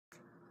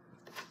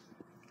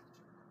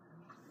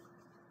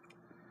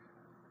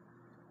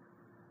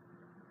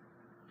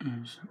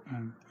Yes,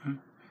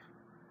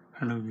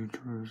 hello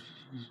YouTubers,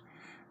 this is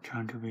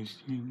John to be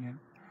Yep,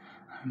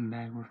 I'm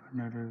back with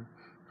another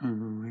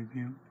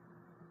review.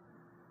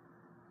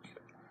 Yep.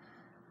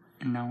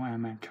 And now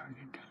I'm at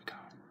Target.com.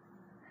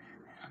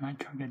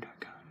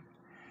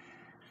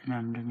 And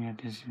I'm looking at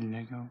this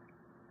Lego.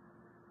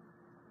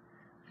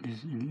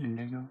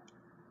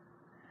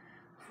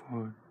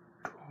 For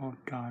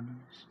 $12.99.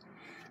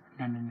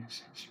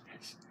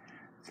 That's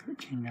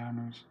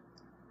 $13.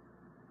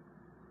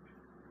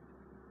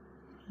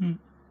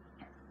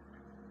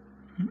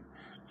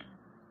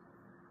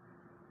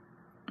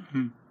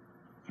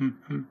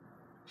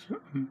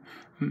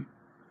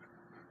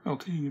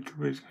 Okay,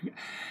 YouTubers,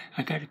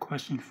 I got a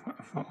question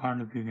for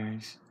all of you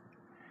guys.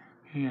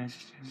 Hey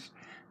guys,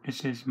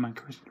 this is my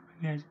question for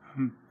you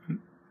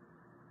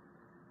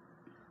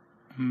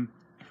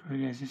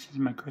guys. This is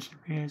my question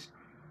for you guys.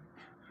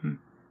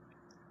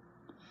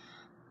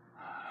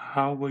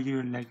 How would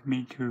you like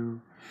me to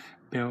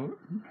build?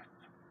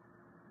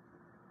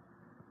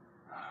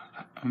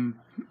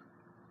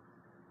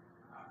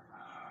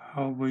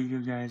 How would you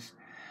guys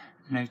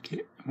like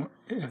it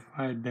if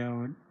I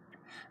build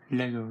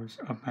Legos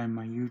up on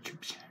my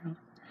YouTube channel?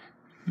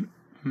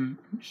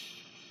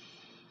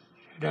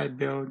 Should I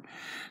build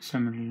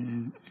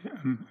some?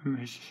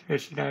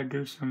 Should I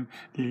do some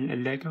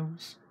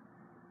Legos?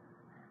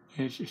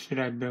 Should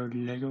I build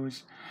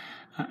Legos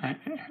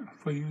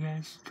for you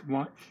guys to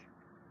watch?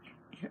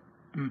 Yeah.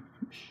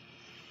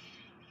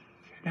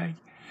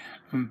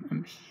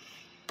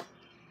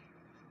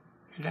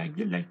 Should I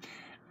get like?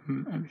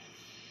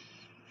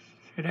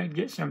 Should I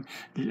get some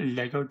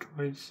Lego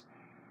toys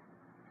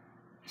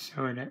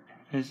so that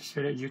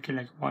you can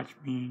like watch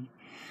me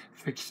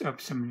fix up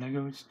some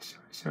Legos?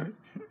 So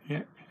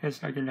yeah,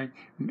 so I can like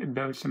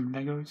build some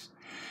Legos.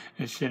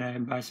 Should I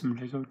buy some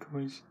Lego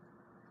toys?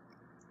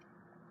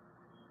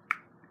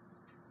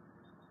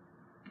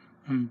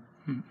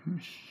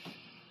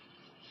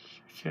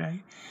 Should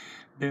I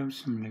build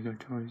some Lego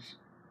toys?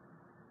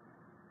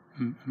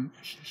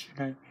 Should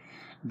I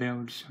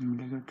build some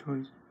Lego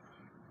toys?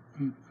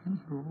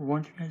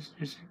 Won't you guys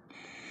just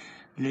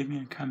leave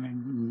me a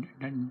comment?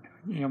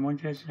 Yeah,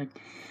 won't you guys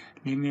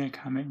leave me a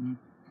comment?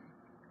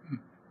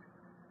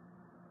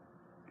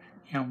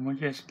 Yeah, won't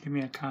you guys leave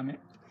me a comment?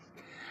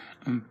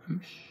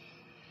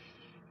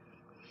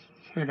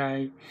 Should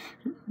I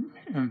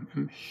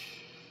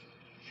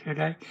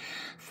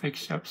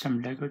fix up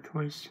some Lego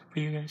toys for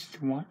you guys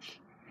to watch?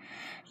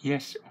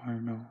 Yes or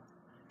no?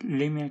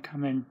 Leave me a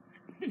comment.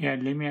 Yeah,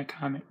 leave me a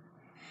comment.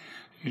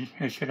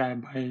 Should I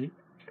buy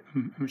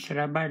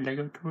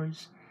Lego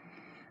toys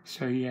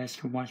so you guys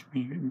can watch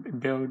me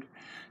build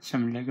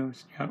some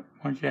Legos? Yeah,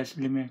 why don't you guys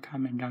leave me a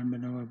comment down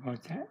below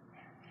about that?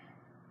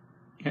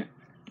 Yeah.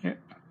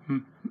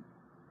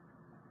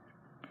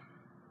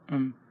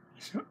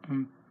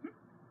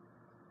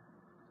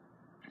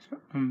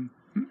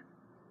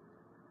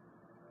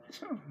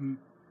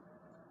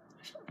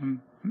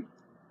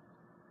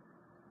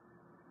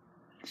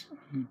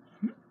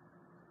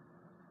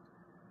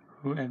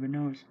 Whoever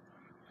knows.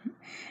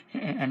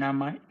 And I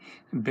might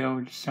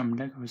build some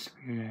Legos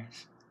for you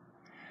guys.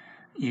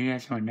 You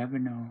guys will never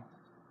know.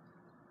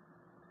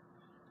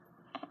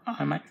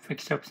 I might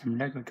fix up some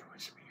Lego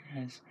toys for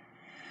you guys.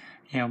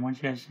 Yeah, I want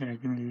you guys to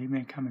leave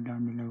me a comment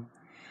down below.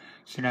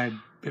 Should I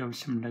build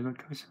some Lego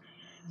toys for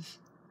you guys?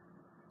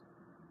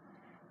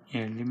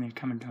 Yeah, leave me a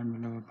comment down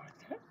below about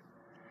that.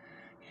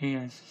 Hey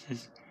guys, this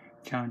is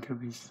John to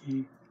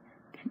BC.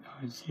 And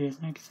I'll see you guys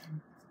next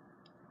time.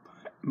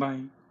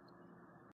 Bye.